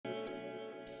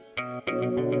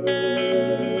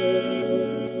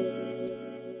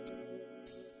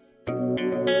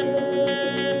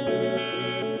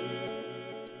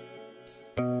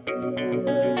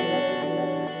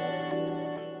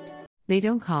They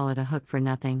don't call it a hook for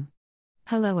nothing.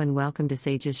 Hello and welcome to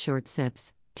Sage's Short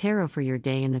Sips, tarot for your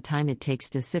day and the time it takes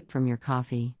to sip from your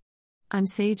coffee. I'm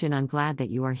Sage and I'm glad that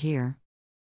you are here.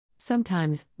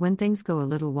 Sometimes, when things go a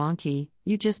little wonky,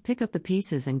 you just pick up the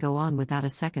pieces and go on without a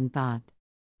second thought.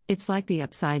 It's like the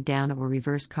upside down or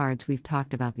reverse cards we've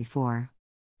talked about before.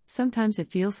 Sometimes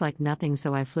it feels like nothing,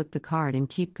 so I flip the card and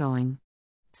keep going.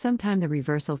 Sometimes the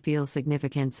reversal feels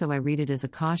significant, so I read it as a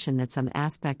caution that some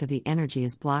aspect of the energy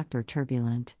is blocked or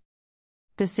turbulent.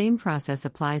 The same process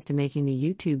applies to making the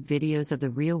YouTube videos of the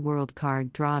real-world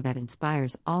card draw that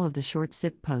inspires all of the short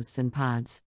sip posts and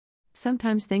pods.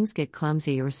 Sometimes things get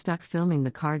clumsy or stuck filming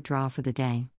the card draw for the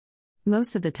day.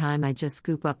 Most of the time I just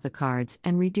scoop up the cards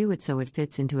and redo it so it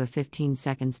fits into a 15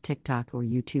 seconds TikTok or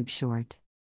YouTube short.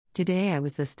 Today I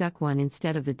was the stuck one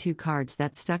instead of the two cards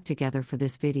that stuck together for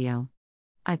this video.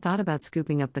 I thought about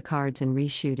scooping up the cards and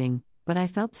reshooting, but I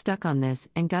felt stuck on this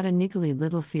and got a niggly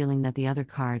little feeling that the other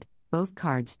card, both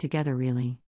cards together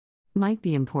really, might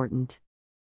be important.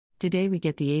 Today we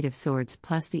get the 8 of Swords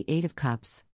plus the 8 of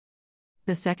Cups.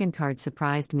 The second card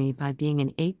surprised me by being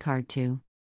an 8 card too.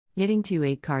 Getting 2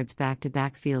 8 cards back to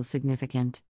back feels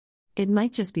significant. It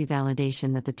might just be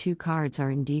validation that the two cards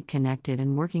are indeed connected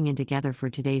and working in together for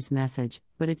today's message,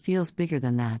 but it feels bigger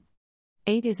than that.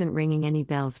 8 isn't ringing any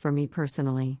bells for me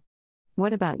personally.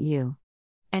 What about you?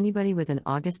 Anybody with an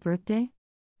August birthday?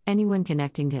 Anyone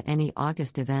connecting to any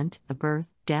August event, a birth,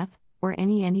 death, or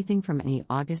anything from any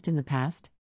August in the past?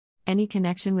 Any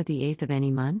connection with the 8th of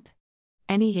any month?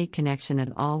 Any 8 connection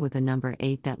at all with the number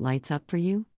 8 that lights up for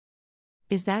you?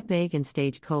 Is that vague and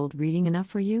stage cold reading enough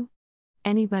for you?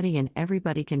 Anybody and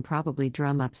everybody can probably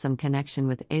drum up some connection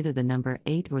with either the number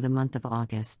 8 or the month of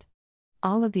August.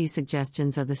 All of these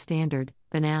suggestions are the standard,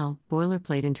 banal,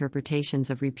 boilerplate interpretations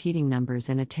of repeating numbers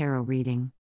in a tarot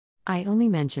reading. I only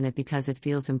mention it because it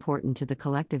feels important to the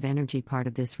collective energy part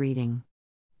of this reading.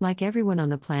 Like everyone on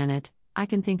the planet, I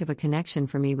can think of a connection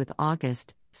for me with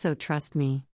August, so trust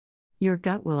me. Your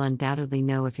gut will undoubtedly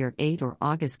know if your 8 or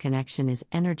August connection is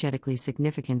energetically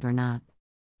significant or not.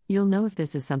 You'll know if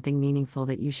this is something meaningful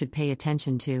that you should pay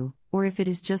attention to, or if it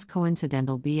is just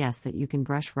coincidental BS that you can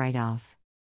brush right off.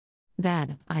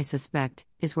 That, I suspect,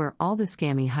 is where all the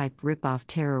scammy hype rip-off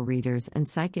tarot readers and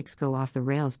psychics go off the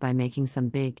rails by making some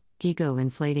big,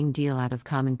 ego-inflating deal out of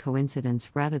common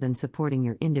coincidence rather than supporting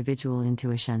your individual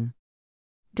intuition.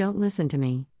 Don't listen to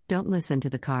me, don't listen to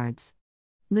the cards.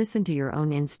 Listen to your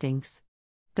own instincts.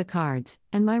 The cards,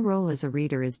 and my role as a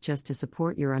reader is just to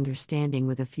support your understanding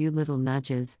with a few little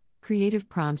nudges, creative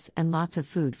prompts and lots of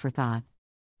food for thought.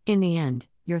 In the end,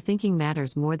 your thinking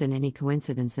matters more than any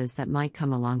coincidences that might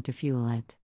come along to fuel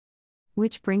it.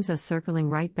 Which brings us circling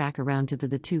right back around to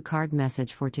the 2 card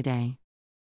message for today.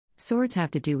 Swords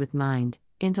have to do with mind,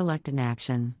 intellect and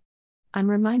action. I'm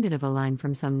reminded of a line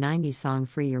from some 90s song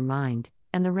Free Your Mind,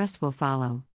 and the rest will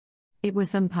follow. It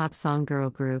was some pop song girl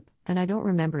group, and I don't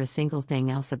remember a single thing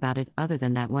else about it other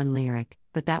than that one lyric,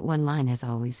 but that one line has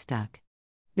always stuck.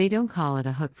 They don't call it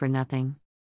a hook for nothing.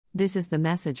 This is the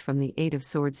message from the 8 of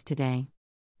Swords today.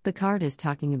 The card is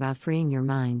talking about freeing your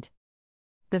mind.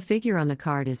 The figure on the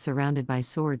card is surrounded by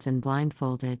swords and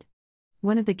blindfolded.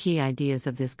 One of the key ideas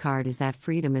of this card is that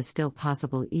freedom is still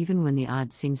possible even when the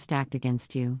odds seem stacked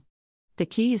against you. The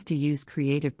key is to use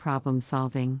creative problem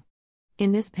solving.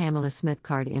 In this Pamela Smith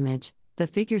card image, the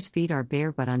figure's feet are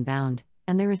bare but unbound,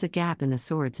 and there is a gap in the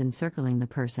swords encircling the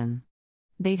person.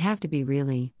 They'd have to be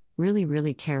really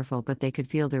careful, but they could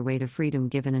feel their way to freedom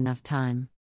given enough time.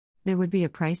 There would be a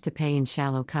price to pay in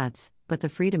shallow cuts, but the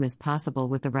freedom is possible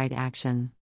with the right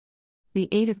action. The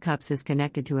 8 of Cups is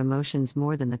connected to emotions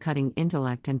more than the cutting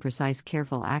intellect and precise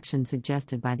careful action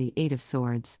suggested by the 8 of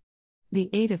Swords. The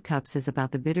 8 of Cups is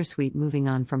about the bittersweet moving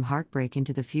on from heartbreak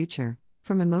into the future,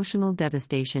 from emotional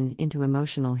devastation into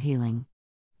emotional healing.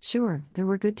 Sure, there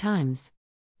were good times.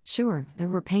 Sure, there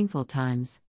were painful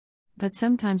times. But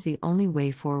sometimes the only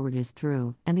way forward is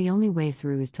through, and the only way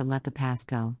through is to let the past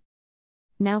go.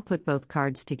 Now put both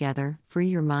cards together, free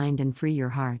your mind and free your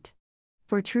heart.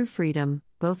 For true freedom,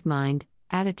 both mind,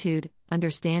 attitude,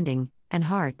 understanding, and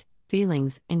heart,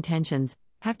 feelings, intentions,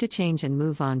 have to change and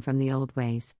move on from the old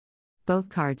ways. Both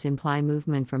cards imply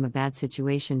movement from a bad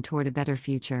situation toward a better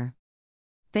future.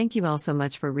 Thank you all so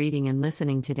much for reading and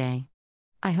listening today.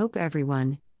 I hope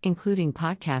everyone, including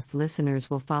podcast listeners,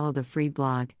 will follow the free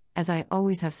blog, as I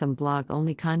always have some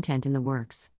blog-only content in the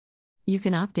works. You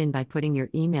can opt in by putting your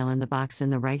email in the box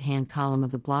in the right-hand column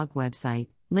of the blog website.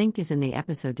 Link is in the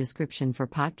episode description for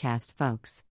podcast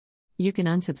folks. You can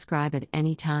unsubscribe at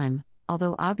any time,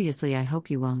 although obviously I hope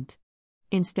you won't.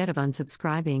 Instead of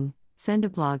unsubscribing, send a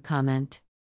blog comment.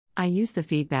 I use the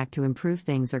feedback to improve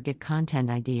things or get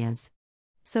content ideas.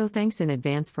 So thanks in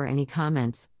advance for any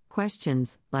comments,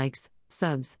 questions, likes,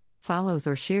 subs, follows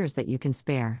or shares that you can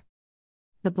spare.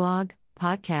 The blog,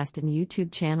 podcast and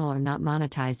YouTube channel are not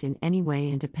monetized in any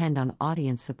way and depend on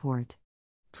audience support.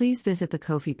 Please visit the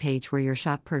Ko-fi page where your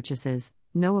shop purchases,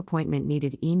 no appointment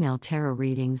needed email tarot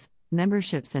readings,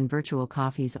 memberships and virtual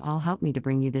coffees all help me to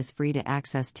bring you this free to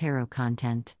access tarot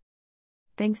content.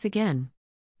 Thanks again.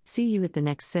 See you at the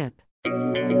next sip.